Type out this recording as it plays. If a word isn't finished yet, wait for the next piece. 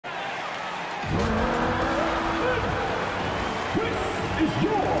is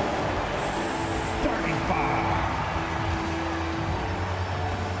your starting five.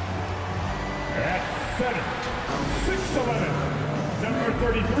 At center, 6'11", number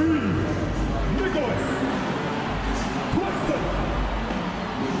 33, Nicholas Clifton.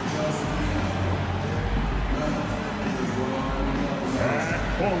 At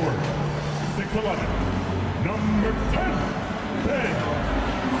forward, 6'11", number 10, Ben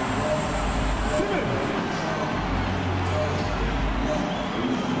Simmons.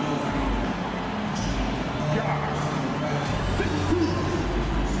 Guard, 6'2",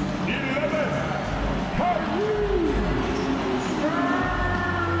 11, Kyrie.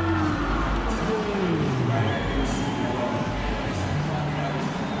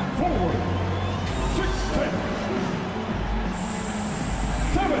 Forward, 6'10",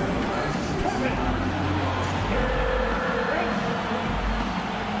 7, Kevin.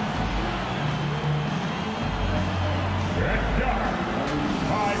 At guard,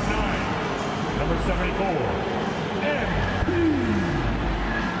 5'9", number 74, MP.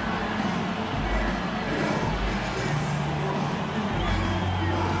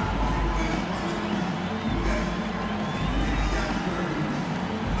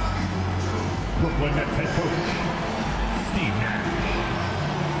 Brooklyn Nets head coach, Steve Nash.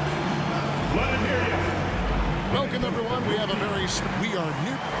 Let him hear you. Welcome, everyone. We are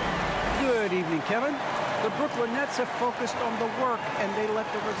new. Good evening, Kevin. The Brooklyn Nets have focused on the work, and they let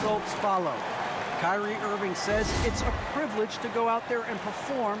the results follow. Kyrie Irving says it's a privilege to go out there and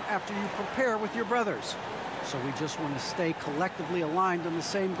perform after you prepare with your brothers. So we just want to stay collectively aligned on the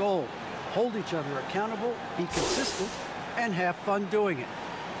same goal. Hold each other accountable, be consistent, and have fun doing it.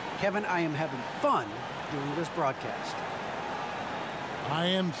 Kevin, I am having fun doing this broadcast. I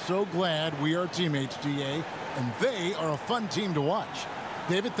am so glad we are teammates, DA, and they are a fun team to watch.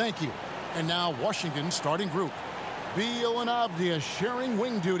 David, thank you. And now Washington's starting group. Beal and Avdia sharing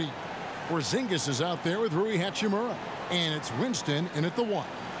wing duty. Porzingis is out there with Rui Hachimura. And it's Winston in at the 1.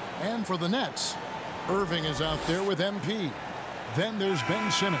 And for the Nets, Irving is out there with MP. Then there's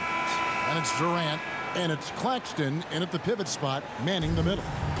Ben Simmons. And it's Durant. And it's Claxton in at the pivot spot, manning the middle.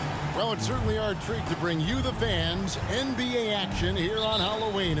 Well, it's certainly our treat to bring you, the fans, NBA action here on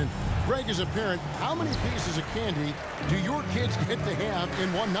Halloween. And Greg, as a parent, how many pieces of candy do your kids get to have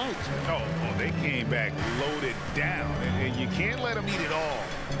in one night? Oh, well, they came back loaded down, and you can't let them eat it all.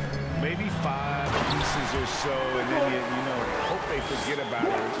 Maybe 5 pieces or so, and then, you know, hope they forget about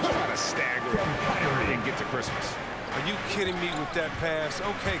it. Just try to stagger and get to Christmas. Are you kidding me with that pass?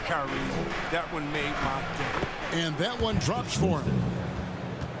 Okay, Kyrie, that one made my day. And that one drops for him.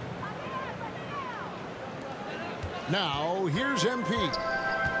 Now, here's MP.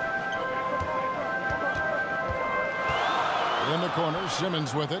 In the corner,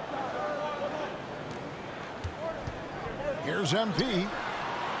 Simmons with it. Here's MP.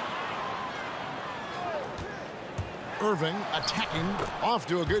 Irving attacking, off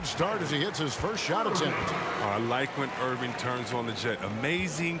to a good start as he hits his first shot attempt. I like when Irving turns on the jet.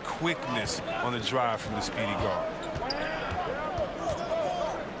 Amazing quickness on the drive from the speedy guard.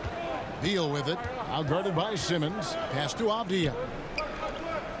 Beal with it, out guarded by Simmons. Pass to Avdia.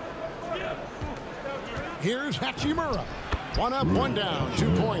 Here's Hachimura. 1 up, 1 down,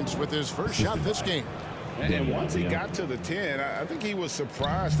 2 points with his first shot this game. And once he got to the 10, I think he was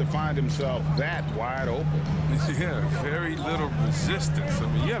surprised to find himself that wide open. Yeah, very little resistance. I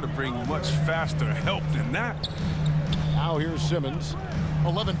mean, you had to bring much faster help than that. Now here's Simmons.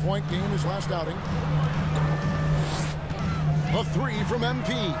 11-point game his last outing. A 3 from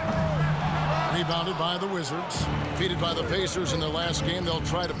MP. Rebounded by the Wizards. Defeated by the Pacers in their last game. They'll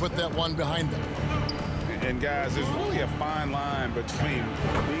try to put that one behind them. And guys, there's really a fine line between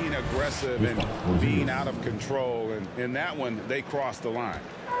being aggressive and being out of control. And in that one, they crossed the line.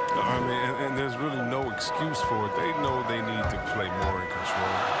 I mean, and there's really no excuse for it. They know they need to play more in control.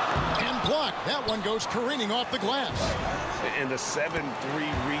 And blocked. That one goes careening off the glass. And the 7-3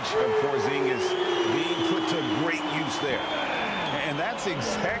 reach of Porzingis being put to great use there. And that's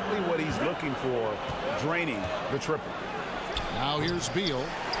exactly what he's looking for, draining the triple. Now here's Beal.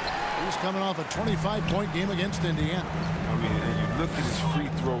 He's coming off a 25-point game against Indiana. I mean, and you look at his free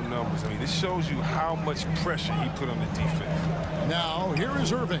throw numbers. I mean, this shows you how much pressure he put on the defense. Now, here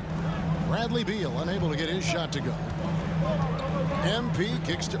is Irving. Bradley Beal unable to get his shot to go. MP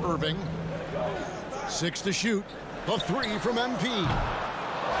kicks to Irving. 6 to shoot. The 3 from MP.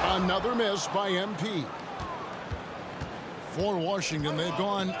 Another miss by MP. For Washington, they've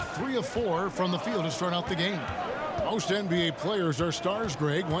gone 3 of 4 from the field to start out the game. Most NBA players are stars,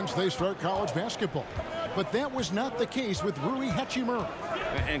 Greg, once they start college basketball. But that was not the case with Rui Hachimura.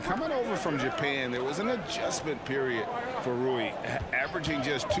 And coming over from Japan, there was an adjustment period for Rui, averaging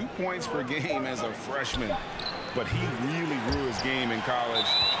just 2 points per game as a freshman. But he really grew his game in college.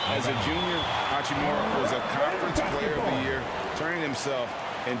 As a junior, Hachimura was a Conference Player of the Year, turning himself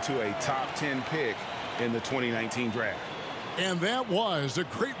into a top 10 pick in the 2019 draft. And that was a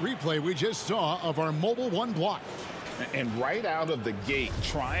great replay we just saw of our Mobile One block. And right out of the gate,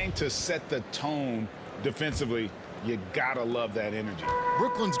 trying to set the tone defensively, you gotta love that energy.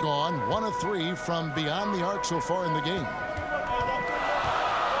 Brooklyn's gone 1 of 3 from beyond the arc so far in the game.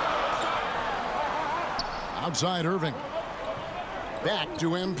 Outside Irving. Back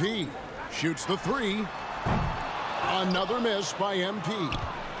to MP. Shoots the 3. Another miss by MP.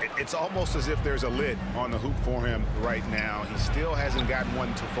 It's almost as if there's a lid on the hoop for him right now. He still hasn't gotten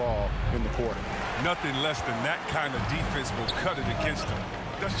one to fall in the quarter. Nothing less than that kind of defense will cut it against him.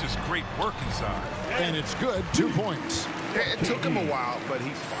 That's just great work inside. And it's good, 2 points. It took him a while, but he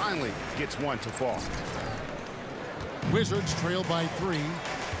finally gets one to fall. Wizards trail by 3.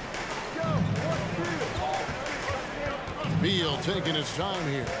 Beal taking his time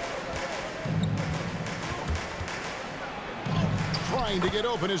here. Trying to get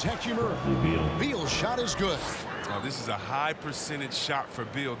open is Hachimura. Beal's shot is good. Oh, this is a high percentage shot for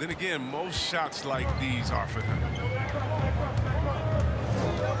Beal. Then again, most shots like these are for him.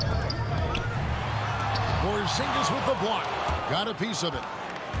 Porzingis with the block. Got a piece of it.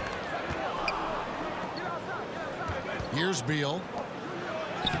 Here's Beal.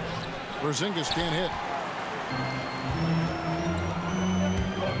 Porzingis can't hit.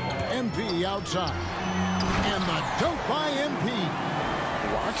 MP outside. And the dunk by MP.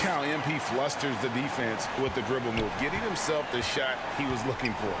 Watch how MP flusters the defense with the dribble move, getting himself the shot he was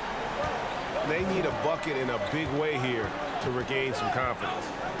looking for. They need a bucket in a big way here to regain some confidence.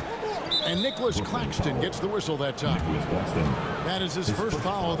 And Nicholas Claxton gets the whistle that time. That is his first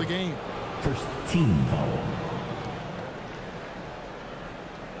foul of the game. First team foul.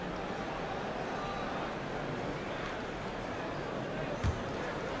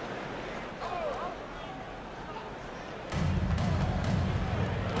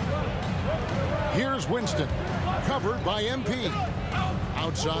 Here's Winston, covered by MP.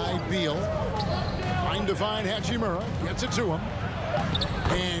 Outside, Beal. Trying to find Hachimura. Gets it to him.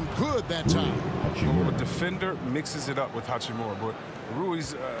 And good that time. Well, a defender mixes it up with Hachimura, but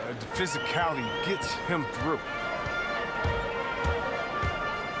Rui's physicality gets him through.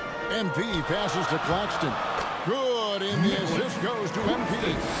 MP passes to Claxton. Good, and the assist goes to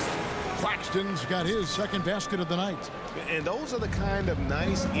MP. Claxton's got his second basket of the night. And those are the kind of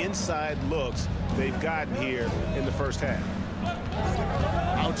nice inside looks they've gotten here in the first half.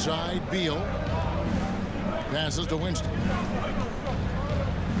 Outside, Beal. Passes to Winston.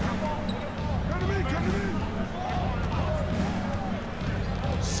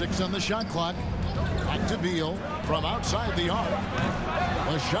 Six on the shot clock. Back to Beal from outside the arc.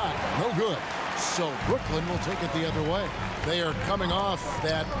 A shot, no good. So Brooklyn will take it the other way. They are coming off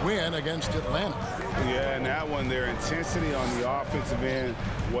that win against Atlanta. Yeah, and that one, their intensity on the offensive end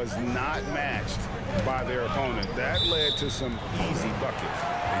was not matched by their opponent. That led to some easy buckets.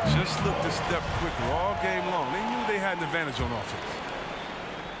 They just looked a step quicker all game long. They knew they had an advantage on offense.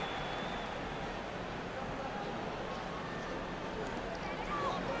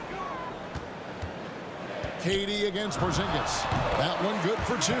 KD against Porzingis. That one good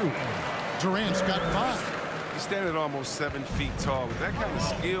for 2. Durant's got 5. He's standing almost 7 feet tall. With that kind of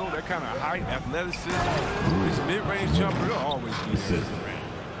skill, that kind of height, athleticism, his mid-range jumper, he'll always be there.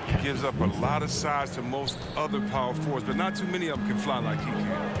 He gives up a lot of size to most other power forwards, but not too many of them can fly like he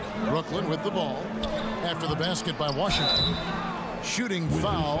can. Brooklyn with the ball after the basket by Washington. Shooting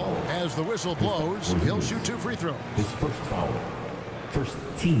foul as the whistle blows. He'll shoot 2 free throws. His first foul. First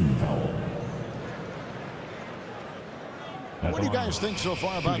team foul. What do you guys think so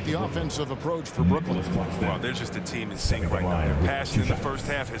far about the offensive approach for Brooklyn? Well, they're just a team in sync right now. Their passing in the first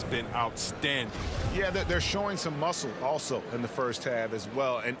half has been outstanding. Yeah, they're showing some muscle also in the first half as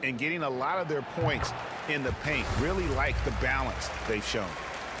well, and getting a lot of their points in the paint. Really like the balance they've shown.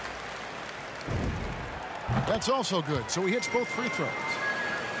 That's also good. So he hits both free throws.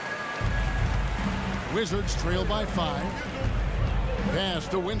 Wizards trail by 5. Pass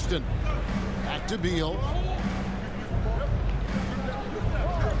to Winston. Back to Beal.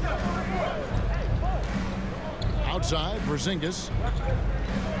 Outside, Porzingis.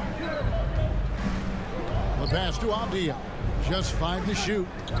 The pass to Avdia. Just 5 to shoot.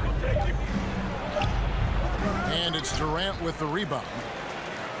 And it's Durant with the rebound.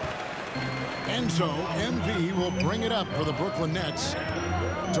 And so MP will bring it up for the Brooklyn Nets.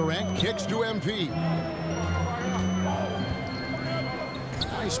 Durant kicks to MP.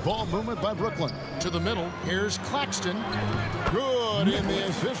 Nice ball movement by Brooklyn. To the middle. Here's Claxton. Good, and the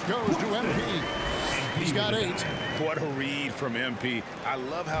assist goes to MP. He's got 8. What a read from MP. I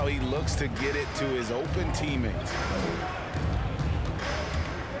love how he looks to get it to his open teammates.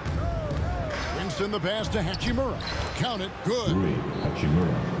 Winston the pass to Hachimura. Count it. Good.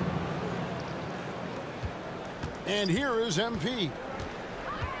 Hachimura. And here is MP.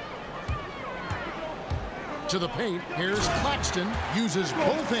 To the paint. Here's Claxton. Uses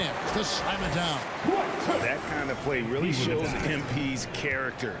both hands to slam it down. That kind of play really shows MP's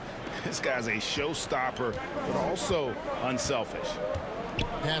character. This guy's a showstopper, but also unselfish.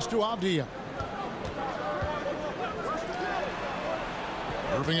 Pass to Avdia.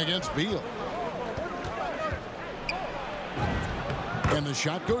 Irving against Beal. And the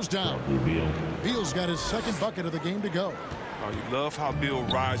shot goes down. Beal's got his second bucket of the game to go. Oh, you love how Beal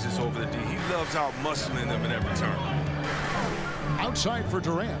rises over the D. He loves out-muscling them in every turn. Outside for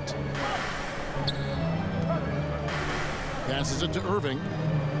Durant. Passes it to Irving.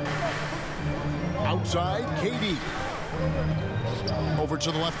 Outside, KD. Over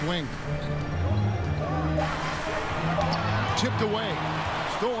to the left wing. Tipped away.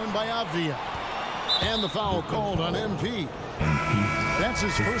 Stolen by Avdia. And the foul called on MP. That's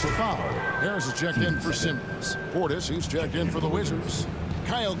his first foul. Harris is checked in for Simmons. Portis, who's checked in for the Wizards.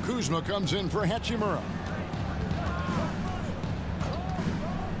 Kyle Kuzma comes in for Hachimura.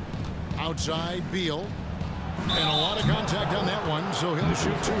 Outside, Beal. And a lot of contact on that one, so he'll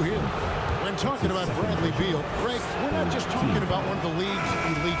shoot 2 here. When talking about Bradley Beal, Greg, we're not just talking about one of the league's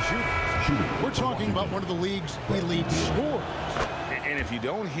elite shooters. We're talking about one of the league's elite scorers. And if you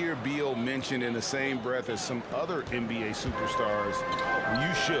don't hear Beal mentioned in the same breath as some other NBA superstars,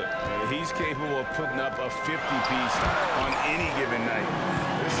 you should. He's capable of putting up a 50-piece on any given night.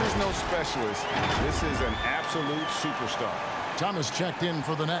 This is no specialist. This is an absolute superstar. Thomas checked in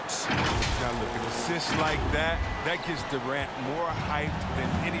for the Nets. Now look, an assist like that gives Durant more hype than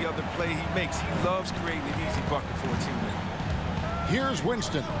any other play he makes. He loves creating an easy bucket for a teammate. Here's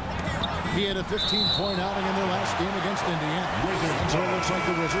Winston. He had a 15-point outing in their last game against Indiana. And so it looks like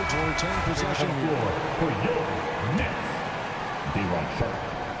the Wizards will retain possession here. For your Nets, D-Ron Sharp.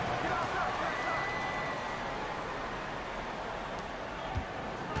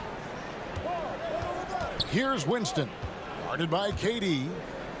 Here's Winston. Guarded by KD.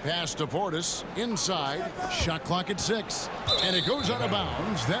 Pass to Portis. Inside. Shot clock at 6. And it goes out of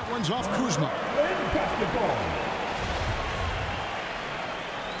bounds. That one's off Kuzma. Basketball.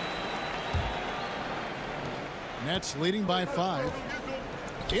 Nets leading by 5.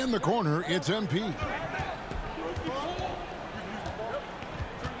 In the corner, it's MP.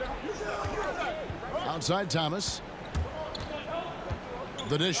 Outside Thomas.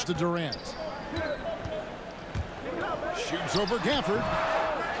 The dish to Durant. Shoots over Gafford.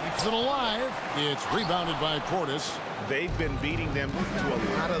 Keeps it alive. It's rebounded by Portis. They've been beating them to a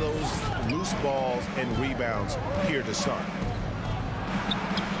lot of those loose balls and rebounds here to start.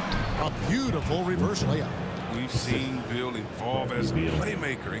 A beautiful reverse layup. We've seen Beal evolve as a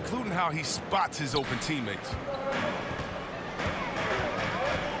playmaker, including how he spots his open teammates.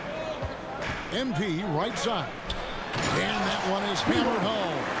 MP right side. And that one is hammered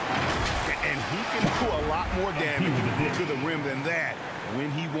home. And he can do a lot more damage to the rim than that when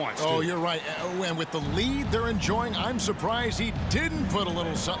he wants to. Oh, you're right. And with the lead they're enjoying, I'm surprised he didn't put a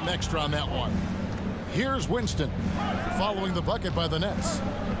little something extra on that one. Here's Winston, following the bucket by the Nets.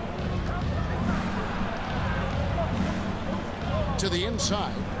 To the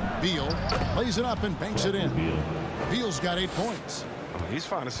inside. Beal lays it up and banks it in. Beal's got 8 points. He's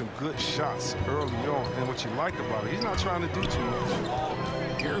finding some good shots early on, and what you like about it, he's not trying to do too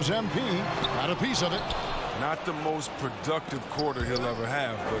much. Here's MP, got a piece of it. Not the most productive quarter he'll ever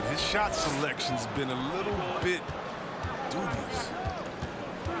have, but his shot selection's been a little bit dubious.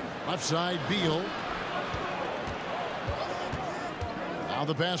 Left side, Beal. Now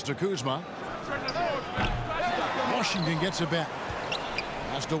the pass to Kuzma. Washington gets it back.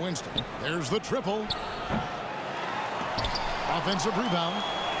 Pass to Winston. There's the triple. Offensive rebound.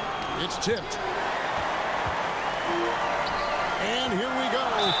 It's tipped. And here we go.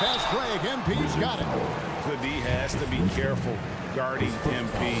 Fast break. MP's got it. The D has to be careful guarding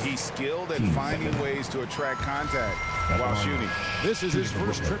MP. He's skilled at finding ways to attract contact while shooting. This is his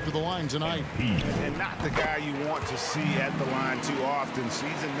first trip to the line tonight. And not the guy you want to see at the line too often.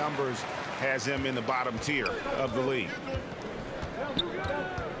 Season numbers has him in the bottom tier of the league.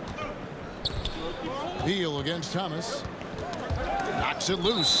 Beal against Thomas. Knocks it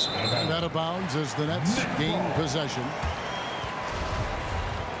loose. And out of bounds as the Nets gain possession.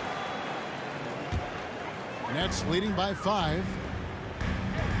 Nets leading by 5.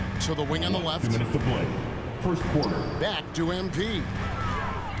 To the wing on the left. 2 minutes to play. First quarter. Back to MP.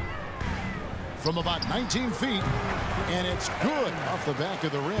 From about 19 feet. And it's good off the back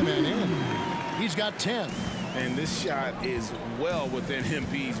of the rim and in. He's got 10. And this shot is well within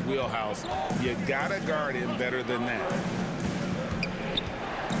MP's wheelhouse. You gotta guard him better than that.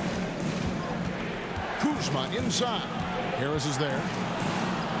 Kuzma inside. Harris is there.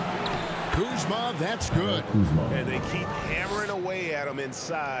 Kuzma, that's good. And they keep hammering away at him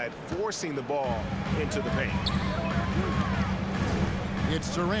inside, forcing the ball into the paint.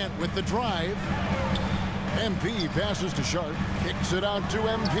 It's Durant with the drive. MP passes to Sharp. Kicks it out to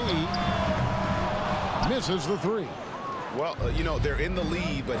MP. Misses the three. Well, you know, they're in the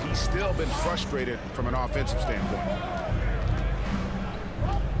lead, but he's still been frustrated from an offensive standpoint.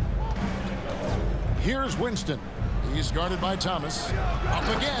 Here's Winston. He's guarded by Thomas. Up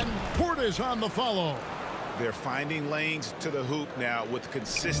again. Portis on the follow. They're finding lanes to the hoop now with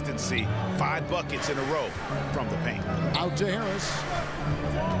consistency. 5 buckets in a row from the paint. Out to Harris.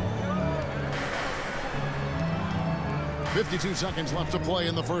 52 seconds left to play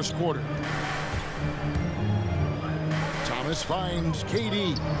in the first quarter. Thomas finds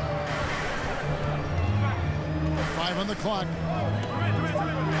KD. 5 on the clock.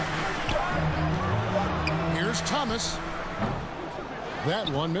 Here's Thomas. That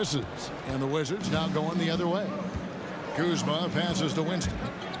one misses. And the Wizards now going the other way. Kuzma passes to Winston.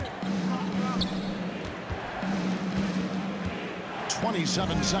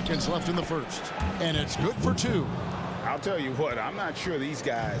 27 seconds left in the first. And it's good for 2. I'll tell you what, I'm not sure these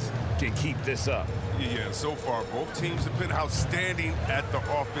guys can keep this up. Yeah, so far, both teams have been outstanding at the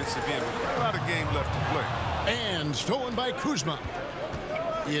offensive end. But a lot of game left to play. And stolen by Kuzma.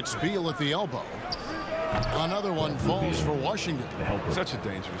 It's Beal at the elbow. Another one falls for Washington. Such a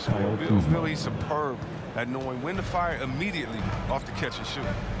dangerous player. Bill, he's superb at knowing when to fire immediately off the catch and shoot.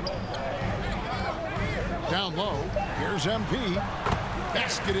 Down low, here's MP.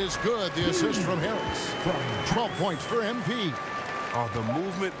 Basket is good. The assist from Harris. 12 points for MP. Oh, the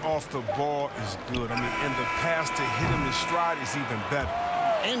movement off the ball is good. I mean, and the pass to hit him in stride is even better.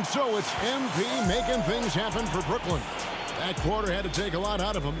 And so it's MP making things happen for Brooklyn. That quarter had to take a lot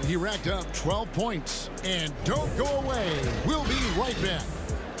out of him. He racked up 12 points. And don't go away. We'll be right back.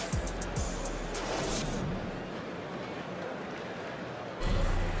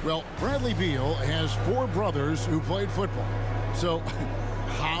 Well, Bradley Beal has 4 brothers who played football. So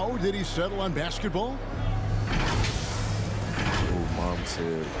how did he settle on basketball? Mom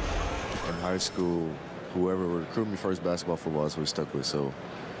said in high school, whoever would recruit me first, basketball, football is what we stuck with. So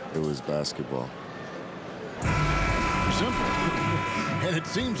it was basketball. Simple. And it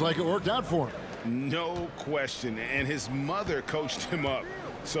seems like it worked out for him. No question. And his mother coached him up.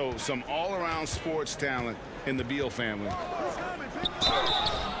 So some all-around sports talent in the Beal family.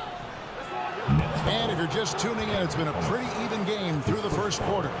 And if you're just tuning in, it's been a pretty even game through the first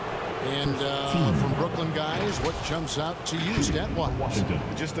quarter. And from Brooklyn guys, what jumps out to you stat-wise?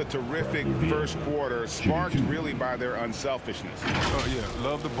 Just a terrific first quarter, sparked really by their unselfishness. Oh, yeah,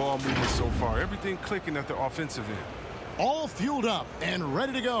 love the ball movement so far. Everything clicking at the offensive end. All fueled up and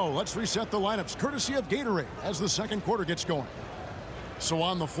ready to go. Let's reset the lineups, courtesy of Gatorade, as the second quarter gets going. So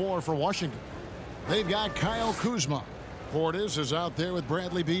on the floor for Washington, they've got Kyle Kuzma. Portis is out there with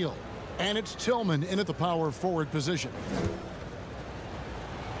Bradley Beal. And it's Tillman in at the power forward position.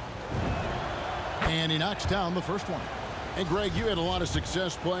 And he knocks down the first one. And Greg, you had a lot of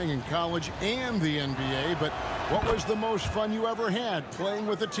success playing in college and the NBA, but what was the most fun you ever had playing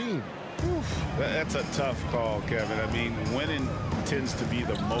with a team? That's a tough call, Kevin. I mean, winning tends to be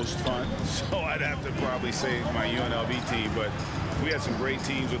the most fun, so I'd have to probably say my UNLV team, but we had some great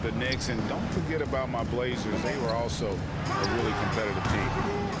teams with the Knicks, and don't forget about my Blazers. They were also a really competitive team.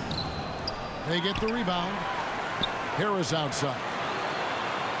 They get the rebound. Harris outside.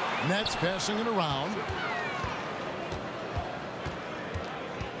 Nets passing it around.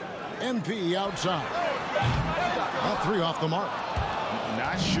 MP outside. That 3 off the mark.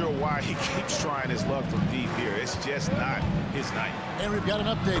 Not sure why he keeps trying his luck from deep here. It's just not his night. And we've got an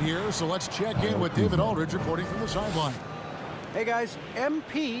update here, so let's check in with David Aldridge reporting from the sideline. Hey guys,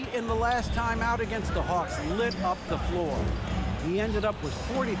 MP in the last time out against the Hawks lit up the floor. He ended up with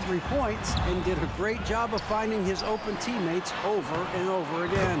 43 points and did a great job of finding his open teammates over and over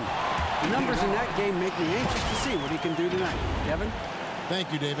again. The numbers in that game make me anxious to see what he can do tonight. Kevin?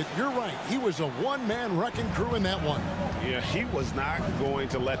 Thank you, David. You're right. He was a one-man wrecking crew in that one. Yeah, he was not going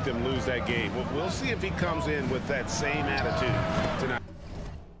to let them lose that game. We'll see if he comes in with that same attitude tonight.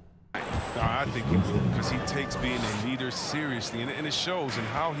 I think he will, because he takes being a leader seriously, and it shows in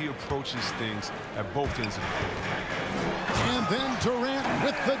how he approaches things at both ends of the floor. And then Durant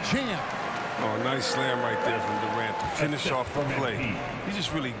with the jam. Oh, nice slam right there from Durant to finish off the play. He's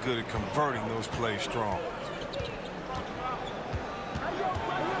just really good at converting those plays strong.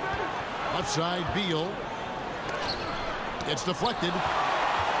 Left side, Beal. It's deflected.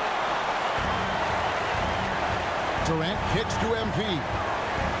 Durant kicks to MP.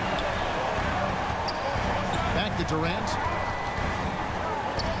 Back to Durant.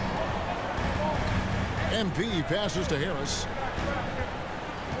 MP passes to Harris.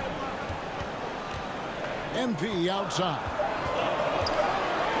 MP outside.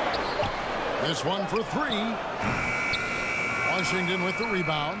 This one for three. Washington with the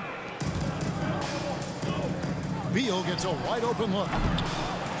rebound. Beal gets a wide open look.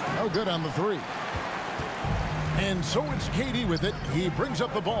 No good on the three. And so it's KD with it. He brings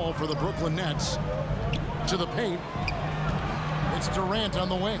up the ball for the Brooklyn Nets. To the paint. It's Durant on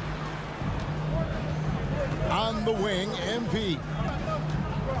the wing. On the wing, MP.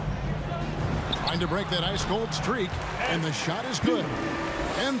 Trying to break that ice-cold streak, and the shot is good.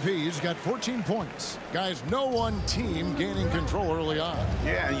 MP's got 14 points. Guys, no one team gaining control early on.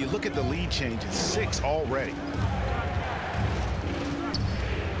 Yeah, and you look at the lead change, it's 6 already.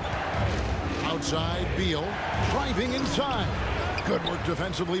 Outside, Beal, driving inside. Good work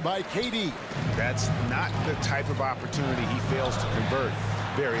defensively by KD. That's not the type of opportunity he fails to convert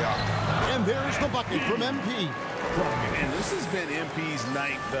very often. And there's the bucket from MP. And this has been MP's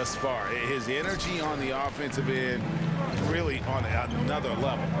night thus far. His energy on the offensive end really on another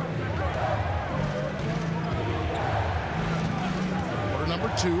level. Quarter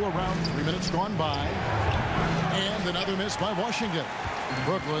number 2, around 3 minutes gone by. And another miss by Washington.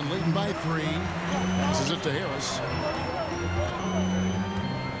 Brooklyn leading by 3. Passes it to Harris.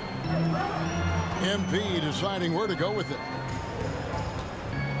 MP deciding where to go with it.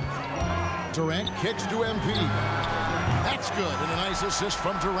 Durant kicks to MP. That's good, and a nice assist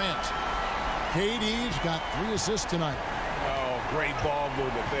from Durant. KD's got 3 assists tonight. Oh, great ball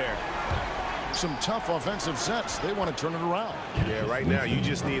movement there. Some tough offensive sets. They want to turn it around. Yeah, right now you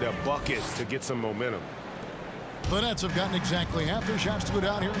just need a bucket to get some momentum. The Nets have gotten exactly half their shots to go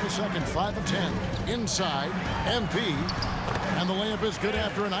down here in the second. 5 of 10. Inside, MP. And the layup is good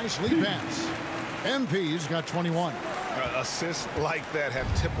after a nice lead pass. MP's got 21. Assists like that have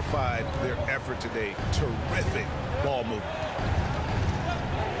typified their effort today. Terrific ball movement.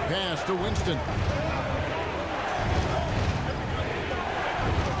 Pass to Winston.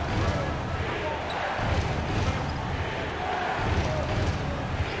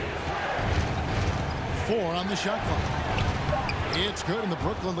 Four on the shot clock. It's good, and the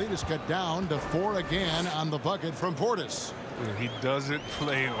Brooklyn lead is cut down to 4 again on the bucket from Portis. He doesn't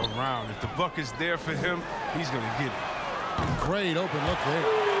play around. If the bucket's there for him, he's going to get it. Great open look there.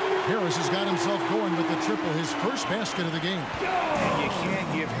 Harris has got himself going with the triple, his first basket of the game. And you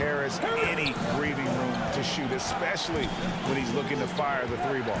can't give Harris any breathing room to shoot, especially when he's looking to fire the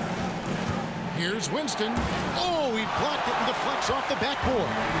 3-ball. Here's Winston. Oh, he blocked it and deflects off the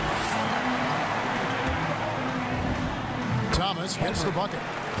backboard. Thomas gets the bucket.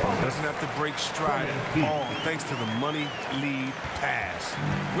 Doesn't have to break stride at all thanks to the money lead pass.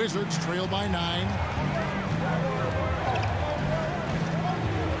 Wizards trail by 9.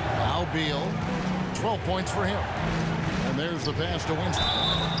 Now Beal. 12 points for him. And there's the pass to Winston.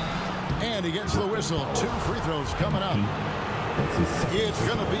 And he gets the whistle. 2 free throws coming up. It's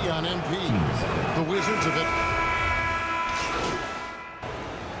going to be on MP. The Wizards have it.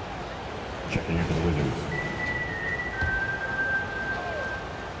 Checking in for the Wizards.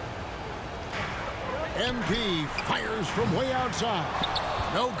 MP fires from way outside.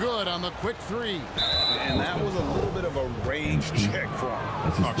 No good on the quick 3. And that was a little bit of a range check for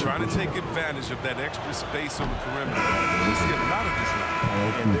him. Trying to take advantage of that extra space on the perimeter. We see a lot of this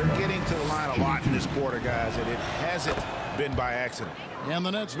now. And they're getting to the line a lot in this quarter, guys, and it hasn't been by accident. And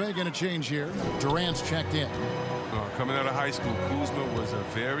the Nets making a change here. Durant's checked in. Coming out of high school, Kuzma was a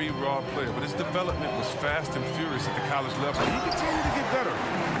very raw player, but his development was fast and furious at the college level. He continued to get better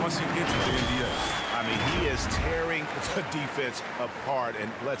once he entered the NBA. I mean, he is tearing the defense apart,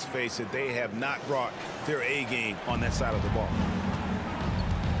 and let's face it, they have not brought their A game on that side of the ball.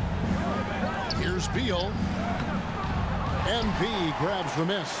 Here's Beal. MP grabs the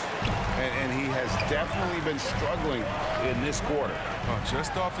miss. And he has definitely been struggling in this quarter.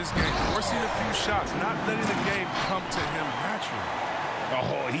 Just off his game, forcing a few shots, not letting the game come to him naturally.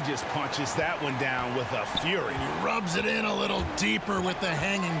 Oh, he just punches that one down with a fury. He rubs it in a little deeper with the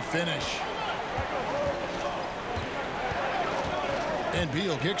hanging finish. And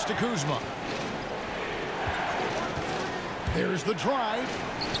Beal kicks to Kuzma. There's the drive.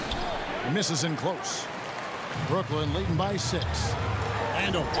 Misses in close. Brooklyn leading by 6.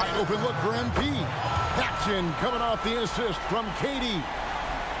 And a wide open look for MP. Action coming off the assist from KD.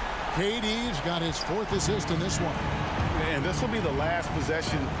 KD's got his 4th assist in this one. And this will be the last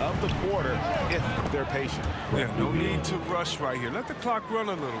possession of the quarter if they're patient. Yeah, no need to rush right here. Let the clock run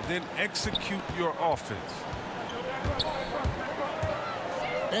a little, then execute your offense.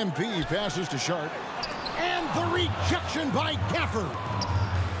 MP passes to Sharp. And the rejection by Gafford.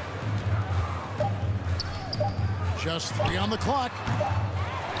 Just 3 on the clock.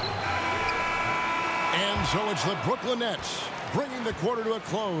 And so it's the Brooklyn Nets bringing the quarter to a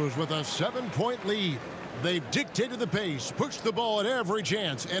close with a 7-point lead. They've dictated the pace, pushed the ball at every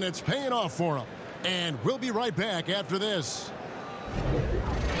chance, and it's paying off for them. And we'll be right back after this.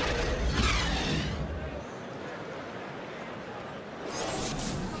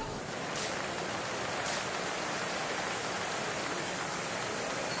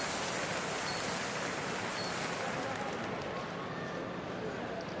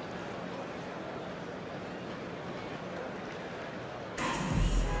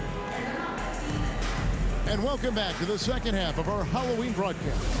 And welcome back to the second half of our Halloween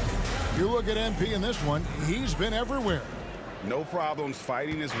broadcast. You look at MP in this one, he's been everywhere. No problems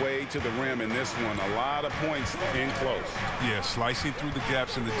fighting his way to the rim in this one. A lot of points in close. Yeah, slicing through the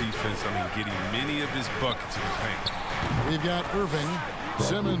gaps in the defense. I mean, getting many of his buckets in the paint. We've got Irving.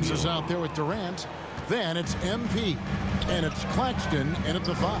 Simmons is out there with Durant. Then it's MP. And it's Claxton in at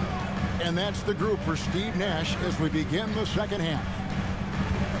the 5. And that's the group for Steve Nash as we begin the second half.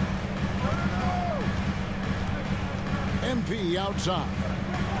 MP outside.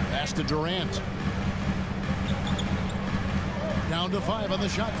 Pass to Durant. Down to 5 on the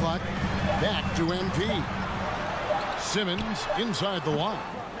shot clock. Back to MP. Simmons inside the line.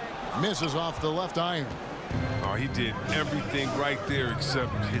 Misses off the left iron. Oh, he did everything right there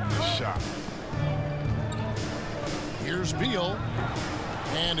except hit the shot. Here's Beal.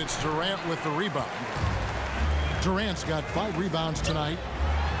 And it's Durant with the rebound. Durant's got 5 rebounds tonight.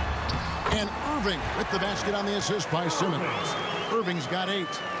 And Irving with the basket on the assist by Simmons. Irving's got 8.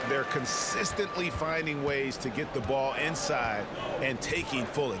 They're consistently finding ways to get the ball inside and taking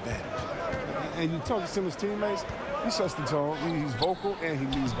full advantage. And you talk to Simmons' teammates, he sets the tone, he's vocal, and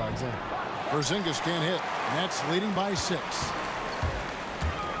he leads by example. Porzingis can't hit. Nets leading by 6.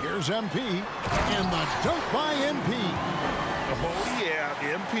 Here's MP. And the dunk by MP. Oh, yeah,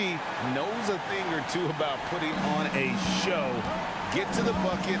 MP knows a thing or two about putting on a show. Get to the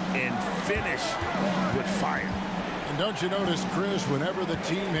bucket and finish with fire. And don't you notice, Chris, whenever the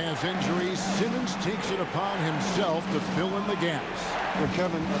team has injuries, Simmons takes it upon himself to fill in the gaps. Well,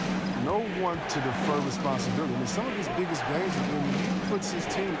 Kevin, no one to defer responsibility. I mean, some of his biggest games are when he puts his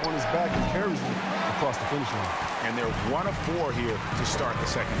team on his back and carries them across the finish line. And they're 1 of 4 here to start the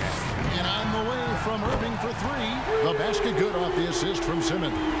second half. And on the way from Irving for 3. The basket good off the assist from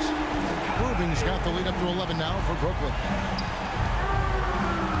Simmons. Irving's got the lead up to 11 now for Brooklyn.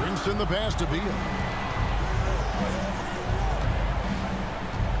 Winston the pass to Beal.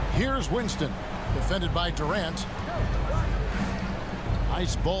 Here's Winston, defended by Durant.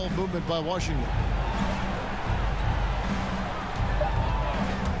 Nice ball movement by Washington.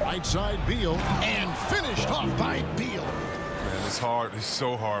 Right side Beal, and finished off by Beal. Man, it's hard. It's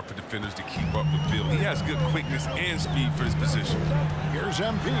so hard for defenders to keep up with Beal. He has good quickness and speed for his position. Here's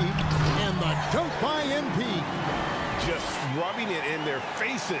MP, and the dunk by MP. Just rubbing it in their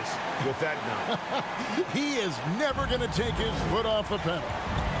faces with that dunk. He is never going to take his foot off the pedal.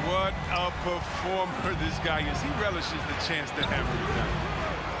 What a performer this guy is. He relishes the chance to hammer it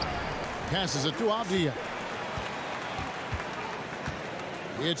down. Passes it to Avdia.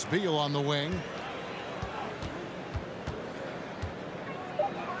 It's Beal on the wing.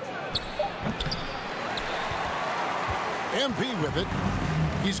 MP with it.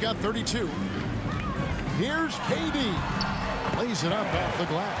 He's got 32. Here's KD. Lays it up off the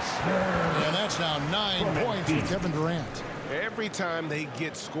glass. And that's now 9 points for Kevin Durant. Every time they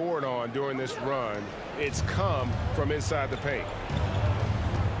get scored on during this run, it's come from inside the paint.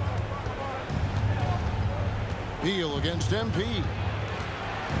 Beal against MP.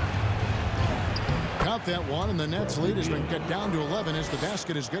 Got that one, and the Nets lead has been cut down to 11 as the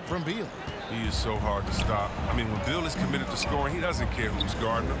basket is good from Beal. He is so hard to stop. I mean, when Beal is committed to scoring, he doesn't care who's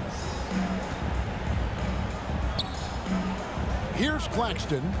guarding him. Here's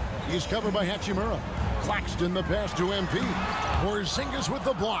Claxton. He's covered by Hachimura. Claxton the pass to MP. Porzingis with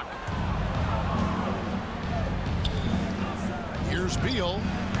the block. Here's Beal.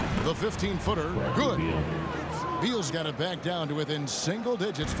 The 15-footer. Good. Beal's got it back down to within single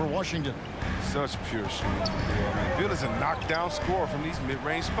digits for Washington. Such pure shooting from Beal. I mean, Beal is a knockdown scorer from these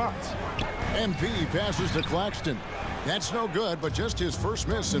mid-range spots. MP passes to Claxton. That's no good, but just his first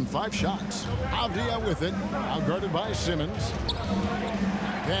miss in 5 shots. Avdia with it, outguarded by Simmons.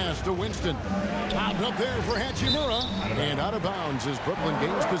 Pass to Winston. Popped up there for Hachimura. And out of bounds as Brooklyn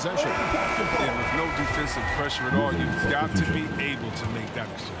gains possession. Yeah, with no defensive pressure at all, you've got to be able to make that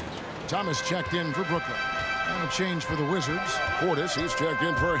exchange. Thomas checked in for Brooklyn. And a change for the Wizards. Portis, he's checked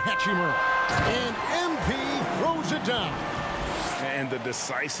in for Hachimura. And MP throws it down. And the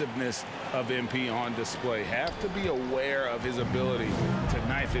decisiveness of MP on display. Have to be aware of his ability to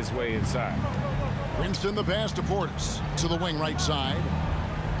knife his way inside. Winston the pass to Portis. To the wing right side.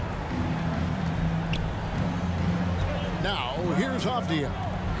 Now, here's Avdia.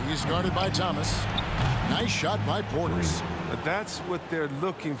 He's guarded by Thomas. Nice shot by Portis. But that's what they're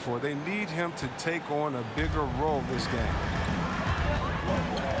looking for. They need him to take on a bigger role this game.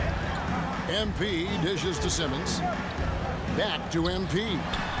 MP dishes to Simmons. Back to MP.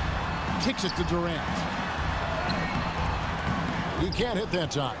 Kicks it to Durant. He can't hit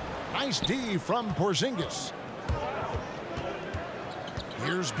that time. Nice D from Porzingis.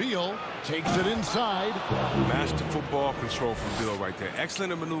 Here's Beal. Takes it inside. Masterful ball control from Beal right there.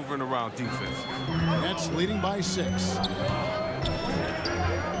 Excellent at maneuvering around defense. That's leading by 6.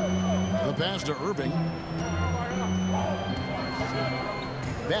 The pass to Irving.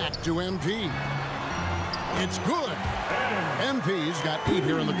 Back to MP. It's good. MP's got 8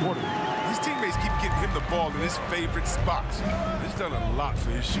 here in the quarter. His teammates keep getting him the ball in his favorite spots. He's done a lot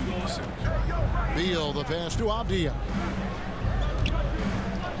for his shooting percentage. Beal, the pass to Avdia.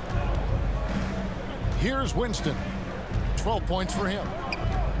 Here's Winston. 12 points for him.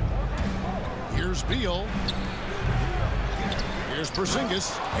 Here's Beal. Here's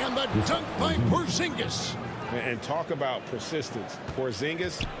Porzingis. And the dunk by Porzingis. And talk about persistence.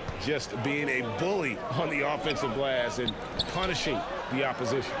 Porzingis just being a bully on the offensive glass and punishing the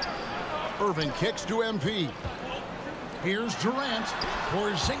opposition. Irving kicks to MP. Here's Durant.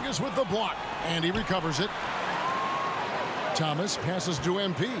 Porzingis with the block. And he recovers it. Thomas passes to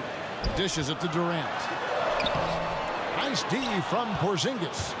MP. Dishes it to Durant. Nice D from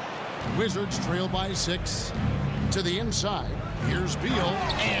Porzingis. Wizards trail by 6. To the inside. Here's Beal.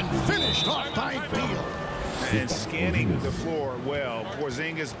 And finished off by Beal. And scanning the floor well.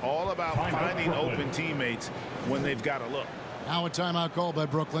 Porzingis all about finding open teammates when they've got a look. Now a timeout call by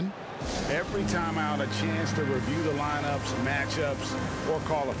Brooklyn. Every timeout, a chance to review the lineups, matchups, or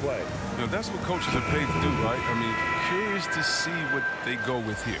call a play. You know, that's what coaches are paid to do, right? I mean, curious to see what they go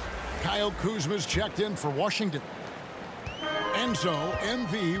with here. Kyle Kuzma's checked in for Washington. And so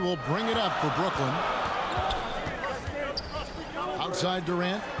MV will bring it up for Brooklyn. Outside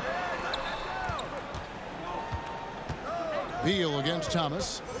Durant. Beal against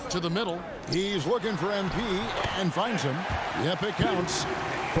Thomas. To the middle. He's looking for MP and finds him. Yep, it counts.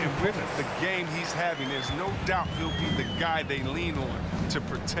 And with the game he's having, there's no doubt he'll be the guy they lean on to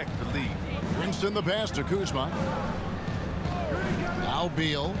protect the lead. Winston the pass to Kuzma. Now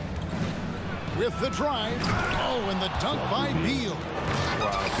Beal. With the drive. Oh, and the dunk by Beal.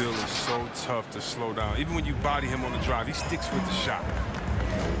 Wow, Beal is so tough to slow down. Even when you body him on the drive, he sticks with the shot.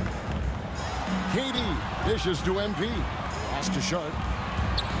 KD dishes to MP. Pass to Sharp.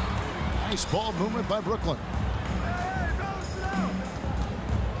 Nice ball movement by Brooklyn.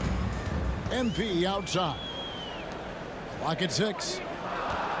 MP outside. Clock at 6.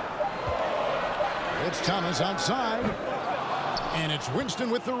 It's Thomas outside. And it's Winston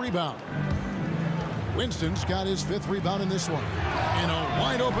with the rebound. Winston's got his 5th rebound in this one. And a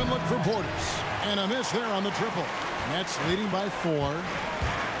wide open look for Portis. And a miss there on the triple. Nets leading by 4.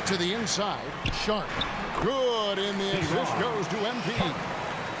 To the inside. Sharp. Good, and the assist goes to MP.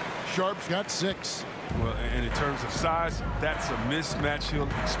 Sharp's got 6. Well, and in terms of size, that's a mismatch he'll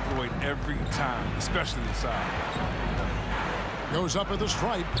exploit every time, especially inside. Goes up at the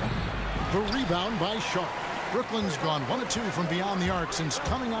stripe. The rebound by Sharp. Brooklyn's gone 1 of 2 from beyond the arc since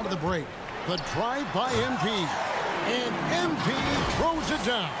coming out of the break. The drive by MP. And MP throws it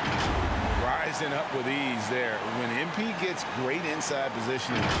down. Rising up with ease there. When MP gets great inside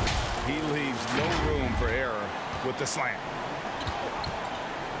positioning, he leaves no room for error with the slam.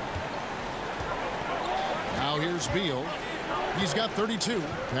 Now here's Beal. He's got 32.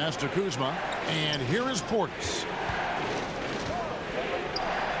 Pass to Kuzma. And here is Portis.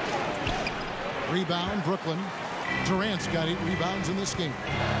 Rebound, Brooklyn. Durant's got 8 rebounds in this game.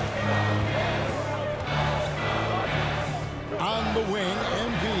 On the wing,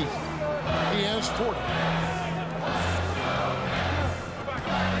 MV. He has 40.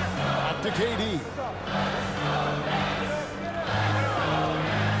 Back to KD.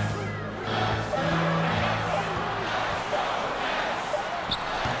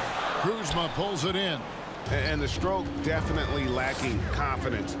 Kuzma pulls it in. And the stroke definitely lacking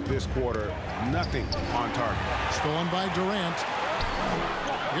confidence this quarter. Nothing on target. Stolen by Durant.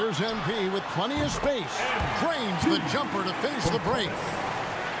 Here's MP with plenty of space. Drains the jumper to face the break.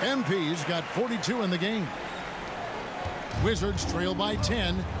 MP's got 42 in the game. Wizards trail by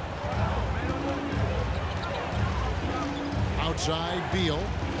 10. Outside, Beal.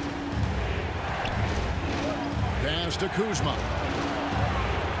 Pass to Kuzma.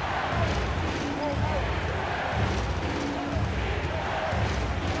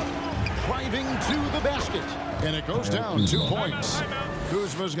 Driving to the basket. And it goes down 2 points.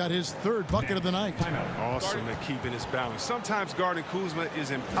 Kuzma's got his third bucket of the night. Awesome at keeping his balance. Sometimes guarding Kuzma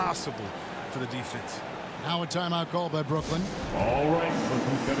is impossible for the defense. Now a timeout call by Brooklyn. All right, look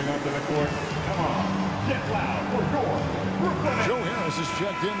who's coming onto the court. Come on, get loud for your Brooklyn. Joe Harris is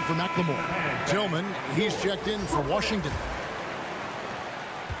checked in for McLemore. Tillman, he's checked in for Washington.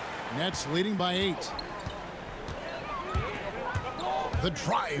 Nets leading by 8. The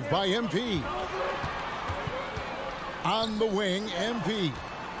drive by MP. On the wing, MP.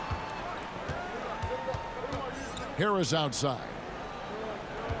 Harris outside.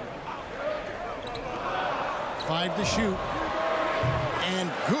 5 to shoot.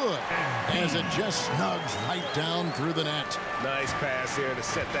 And good, as it just snugs right down through the net. Nice pass here to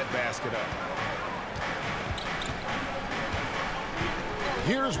set that basket up.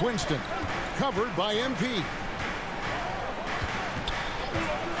 Here's Winston, covered by MP.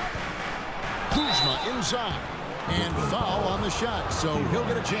 Kuzma inside, and foul on the shot, so he'll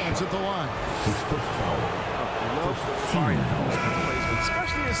get a chance at the line.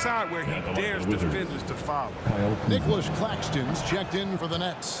 Especially inside where he dares defenders to foul. Nicholas Claxton's checked in for the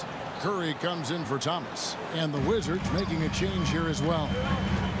Nets. Curry comes in for Thomas, and the Wizards making a change here as well.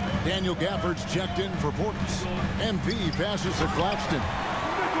 Daniel Gafford's checked in for Portis. MP passes to Claxton.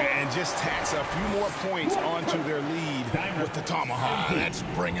 And just tacks a few more points onto their lead with the tomahawk. That's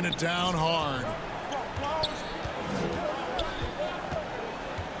bringing it down hard.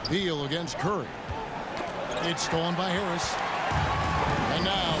 Beal against Curry. It's stolen by Harris. And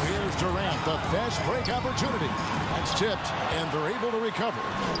now here's Durant, the fast break opportunity. That's tipped, and they're able to recover.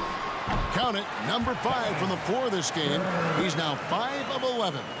 Count it, number 5 from the floor this game. He's now 5 of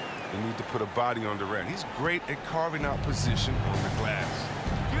 11. They need to put a body on Durant. He's great at carving out position on the glass.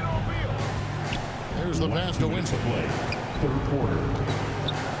 Get on Beal. There's the pass to Winston. Third quarter.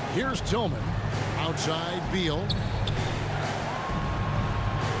 Here's Tillman. Outside, Beal.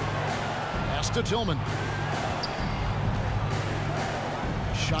 Pass to Tillman.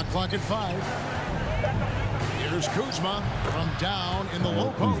 Shot clock at 5. Here's Kuzma from down in the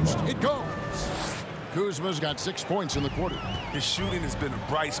low post. It goes. Kuzma's got 6 points in the quarter. His shooting has been a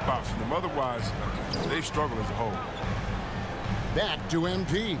bright spot for them. Otherwise, they've struggled as a whole. Back to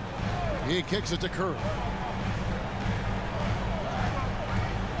MP. He kicks it to Curry.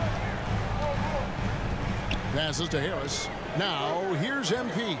 Passes to Harris. Now here's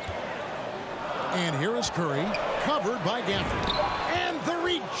MP. And here is Curry, covered by Gafford. And the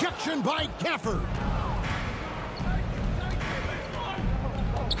rejection by Gafford.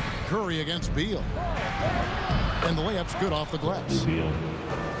 Curry against Beal. And the layup's good off the glass.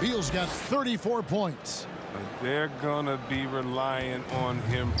 Beal's got 34 points. They're going to be relying on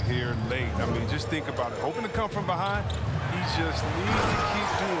him here late. I mean, just think about it. Hoping to come from behind, he just needs to keep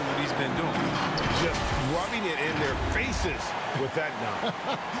doing what he's been doing. Just rubbing it in their faces with that dunk.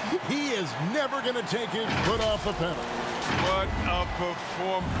 He is never going to take his foot off the pedal. What a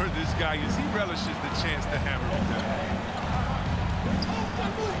performer this guy is. He relishes the chance to hammer it down.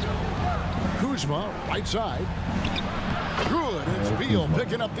 Kuzma, right side. Good. It's Beal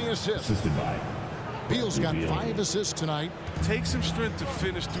picking up the assist. Beal's got 5 assists tonight. Takes some strength to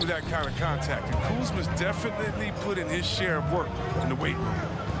finish through that kind of contact. And Kuzma's definitely put in his share of work in the weight room.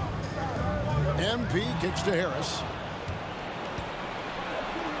 MP kicks to Harris.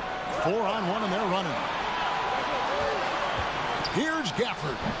 4-on-1, and they're running. Here's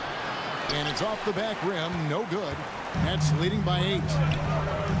Gafford. And it's off the back rim. No good. Nets leading by 8.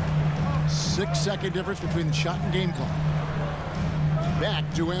 6-second difference between the shot and game clock. Back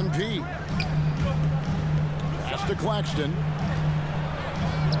to MP. Pass to Claxton.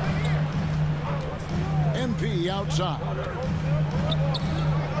 MP outside.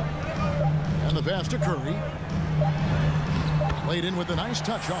 And the pass to Curry. Played in with a nice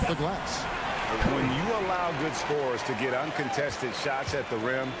touch off the glass. When you allow good scorers to get uncontested shots at the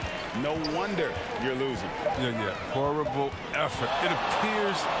rim, no wonder you're losing. Yeah. Horrible effort. It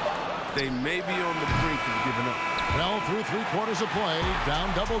appears they may be on the brink of giving up. Well, through 3 quarters of play,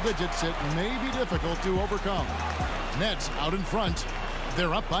 down double digits, it may be difficult to overcome. Nets out in front.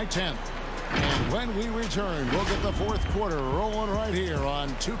 They're up by 10. And when we return, we'll get the fourth quarter rolling right here on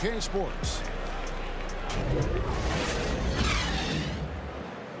 2K Sports.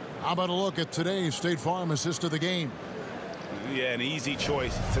 How about a look at today's State Farm assist of the game? Yeah, an easy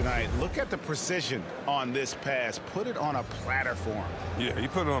choice tonight. Look at the precision on this pass. Put it on a platter for him. Yeah, he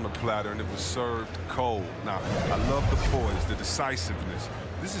put it on a platter, and it was served cold. Now, I love the poise, the decisiveness.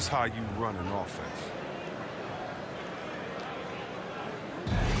 This is how you run an offense.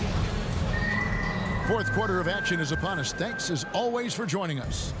 Fourth quarter of action is upon us. Thanks, as always, for joining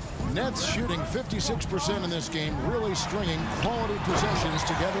us. Nets shooting 56% in this game, really stringing quality possessions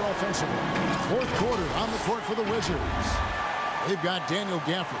together offensively. Fourth quarter on the court for the Wizards. They've got Daniel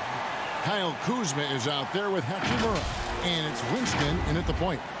Gafford. Kyle Kuzma is out there with Hachimura. And it's Winston in at the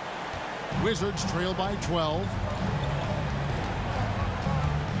point. Wizards trail by 12.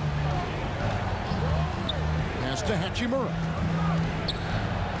 Pass to Hachimura.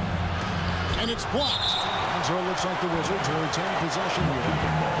 And it's blocked. And so it looks like the Wizards will retain possession here.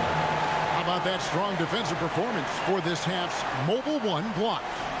 How about that strong defensive performance for this half's mobile one block?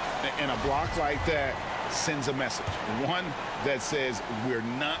 And a block like that sends a message. One that says we're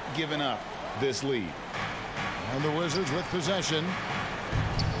not giving up this lead. And the Wizards with possession.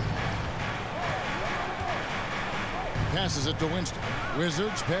 Passes it to Winston.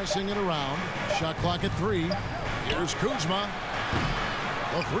 Wizards passing it around. Shot clock at 3. Here's Kuzma.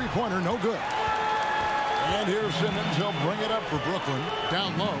 The three-pointer, no good. And here's Simmons. He'll bring it up for Brooklyn.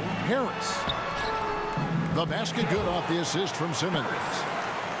 Down low, Harris. The basket good off the assist from Simmons.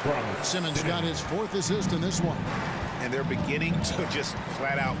 Simmons got his 4th assist in this one. And they're beginning to just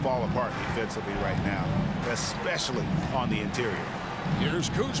flat out fall apart defensively right now, especially on the interior. Here's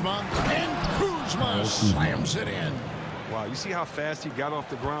Kuzma, and Kuzma slams it in. Wow, you see how fast he got off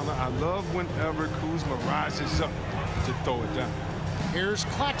the ground? I love whenever Kuzma rises up to throw it down. Here's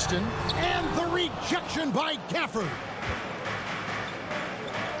Claxton, and the rejection by Gafford.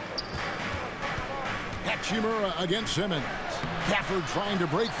 Hachimura against Simmons. Gafford trying to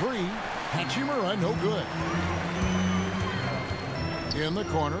break free. Hachimura, no good. In the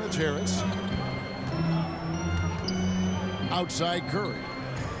corner, it's Harris. Outside, Curry.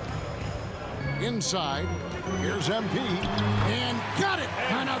 Inside, here's MP. And got it!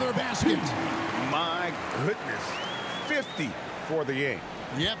 Another basket. My goodness. 50 for the game.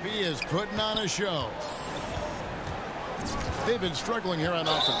 Yep, he is putting on a show. They've been struggling here on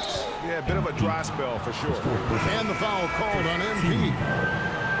offense. Yeah, a bit of a dry spell for sure. And the foul called on MP.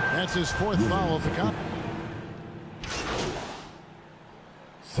 That's his 4th foul of the count.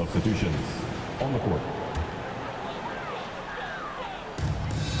 Substitutions on the court.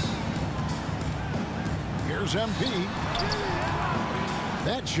 Here's MP.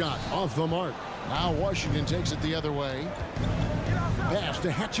 That shot off the mark. Now Washington takes it the other way. Pass to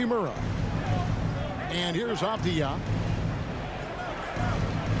Hachimura. And here's Avdia.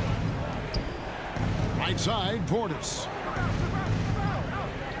 Right side, Portis.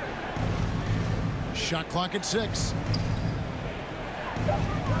 Shot clock at 6.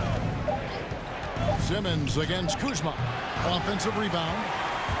 Simmons against Kuzma. Offensive rebound.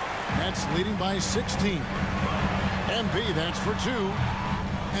 That's leading by 16. MP, that's for 2.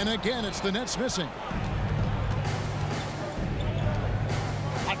 And again, it's the Nets missing.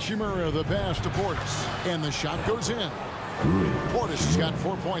 Hachimura, the pass to Portis. And the shot goes in. Portis has got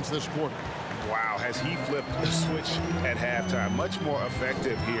 4 points this quarter. Wow, has he flipped the switch at halftime. Much more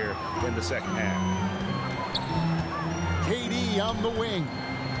effective here in the second half. KD on the wing.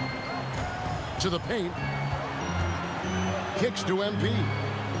 To the paint. Kicks to MP.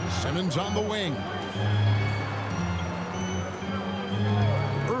 Simmons on the wing.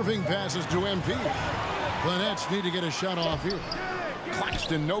 Irving passes to MP. The Nets need to get a shot off here.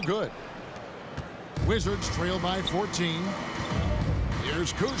 Claxton, no good. Wizards trail by 14.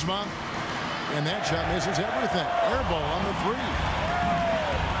 Here's Kuzma. And that shot misses everything. Air ball on the 3.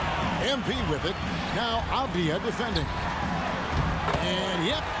 MP with it. Now Avdia defending. And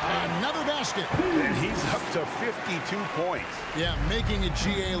yep, another basket. And he's up to 52 points. Yeah, making a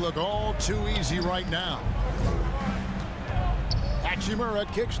GA look all too easy right now. Hachimura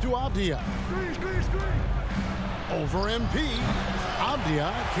kicks to Avdia. Over MP.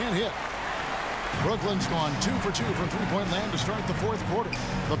 Avdia can't hit. Brooklyn's gone 2 for 2 from three-point land to start the 4th quarter.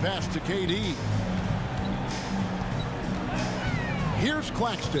 The pass to KD. Here's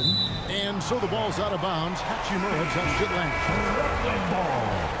Claxton. And so the ball's out of bounds. Hachimura touched it last.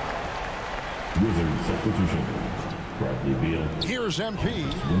 Wizards substitution. Bradley Beal. Here's MP.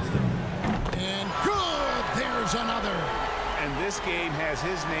 Winston. And good! There's another. And this game has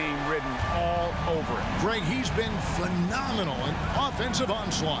his name written all over it. Greg, he's been phenomenal in offensive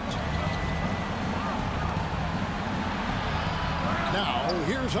onslaught. Now,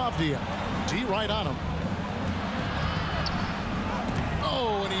 here's Avdia. D right on him.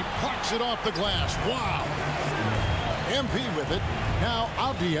 Oh, and he plucks it off the glass. Wow. MP with it. Now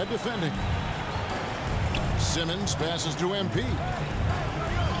Avdia defending. Simmons passes to MP.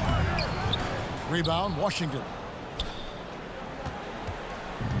 Rebound, Washington.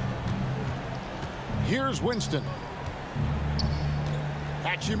 Here's Winston.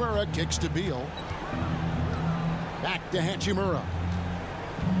 Hachimura kicks to Beal. Back to Hachimura.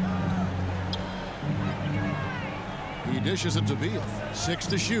 He dishes it to Beal. 6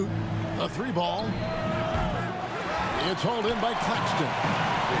 to shoot. A 3-ball. It's hauled in by Claxton.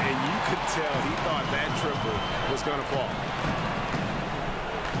 And you could tell he thought that triple was going to fall.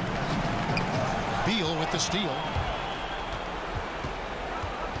 Beal with the steal.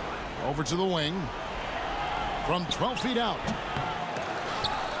 Over to the wing. From 12 feet out.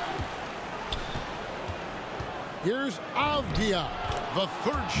 Here's Avdia. The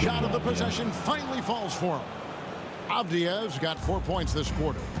third shot of the possession finally falls for him. Avdia's got 4 points this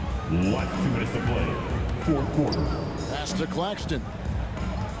quarter. Last 2 minutes to play. Fourth quarter. Pass to Claxton.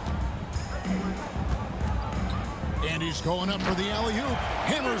 And he's going up for the alley-oop.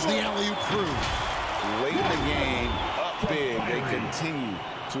 Hammers the alley-oop through. Late in the game, up big, they continue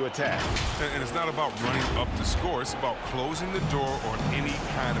to attack. And it's not about running up the score. It's about closing the door on any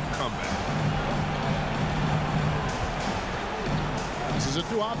kind of comeback. This is it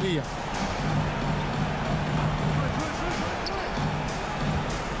to Avdia.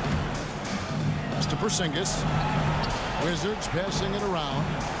 Pass to Porzingis. Wizards passing it around.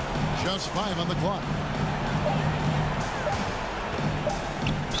 Just 5 on the clock.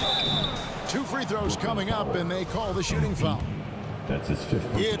 2 free throws coming up, and they call the shooting foul. That's his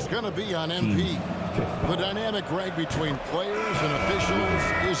 5th. It's going to be on MP. The dynamic, Greg, between players and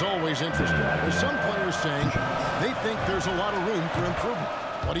officials is always interesting. There's some players saying they think there's a lot of room for improvement.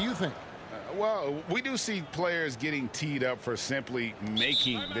 What do you think? Well, we do see players getting teed up for simply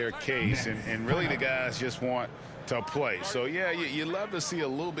making their case, and really the guys just want to play. So, yeah, you love to see a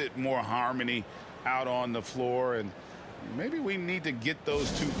little bit more harmony out on the floor, and maybe we need to get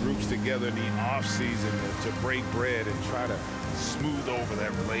those two groups together in the offseason to break bread and try to smooth over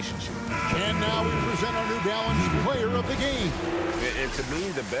that relationship. And now we present our New Balance player of the game. And to me,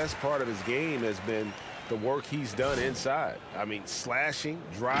 the best part of his game has been the work he's done inside. I mean, slashing,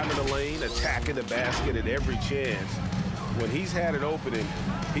 driving the lane, attacking the basket at every chance. When he's had an opening,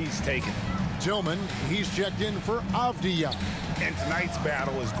 he's taken it. Tillman, he's checked in for Avdia. And tonight's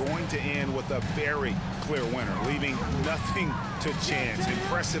battle is going to end with a very clear winner, leaving nothing to chance.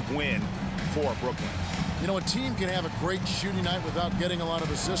 Impressive win for Brooklyn. You know, a team can have a great shooting night without getting a lot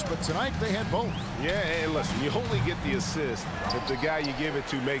of assists, but tonight they had both. Yeah, and listen, you only get the assist if the guy you give it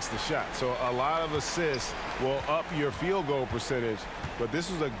to makes the shot. So a lot of assists will up your field goal percentage, but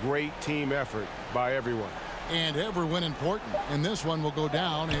this was a great team effort by everyone. And every win important, and this one will go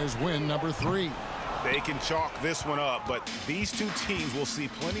down as win number 3. They can chalk this one up, but these two teams will see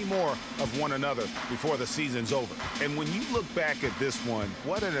plenty more of one another before the season's over. And when you look back at this one,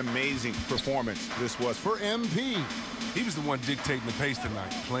 what an amazing performance this was for MP. He was the one dictating the pace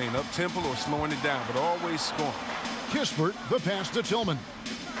tonight, playing up-tempo or slowing it down, but always scoring. Kispert, the pass to Tillman.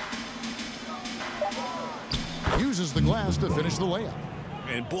 Uses the glass to finish the layup.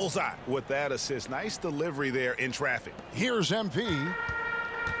 And bullseye with that assist. Nice delivery there in traffic. Here's MP.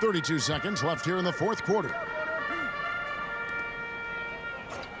 32 seconds left here in the fourth quarter.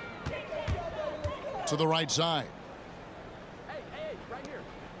 To the right side.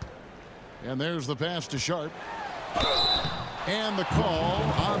 And there's the pass to Sharp. And the call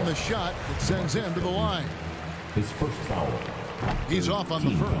on the shot that sends him to the line. His first foul. He's off on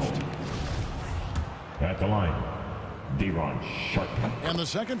the first. At the line, De'Ron Sharp. And the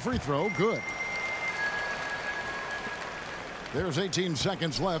second free throw, good. There's 18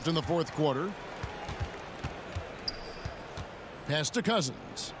 seconds left in the fourth quarter. Pass to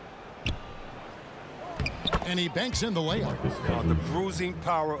Cousins. And he banks in the layup. The bruising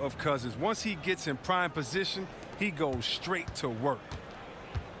power of Cousins. Once he gets in prime position, he goes straight to work.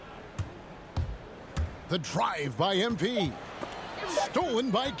 The drive by MP. Stolen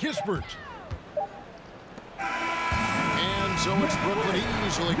by Kispert. And so it's Brooklyn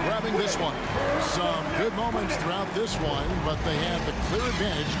easily grabbing this one. Some good moments throughout this one, but they have the clear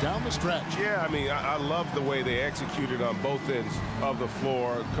advantage down the stretch. Yeah, I mean, I love the way they executed on both ends of the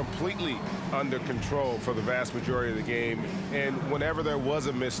floor, completely under control for the vast majority of the game. And whenever there was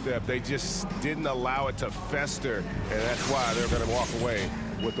a misstep, they just didn't allow it to fester, and that's why they're going to walk away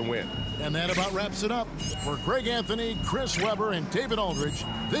with the win. And that about wraps it up. For Greg Anthony, Chris Webber, and David Aldridge,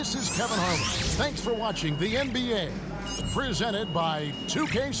 this is Kevin Harlan. Thanks for watching the NBA. Presented by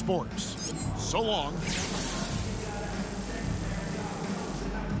 2K Sports. So long.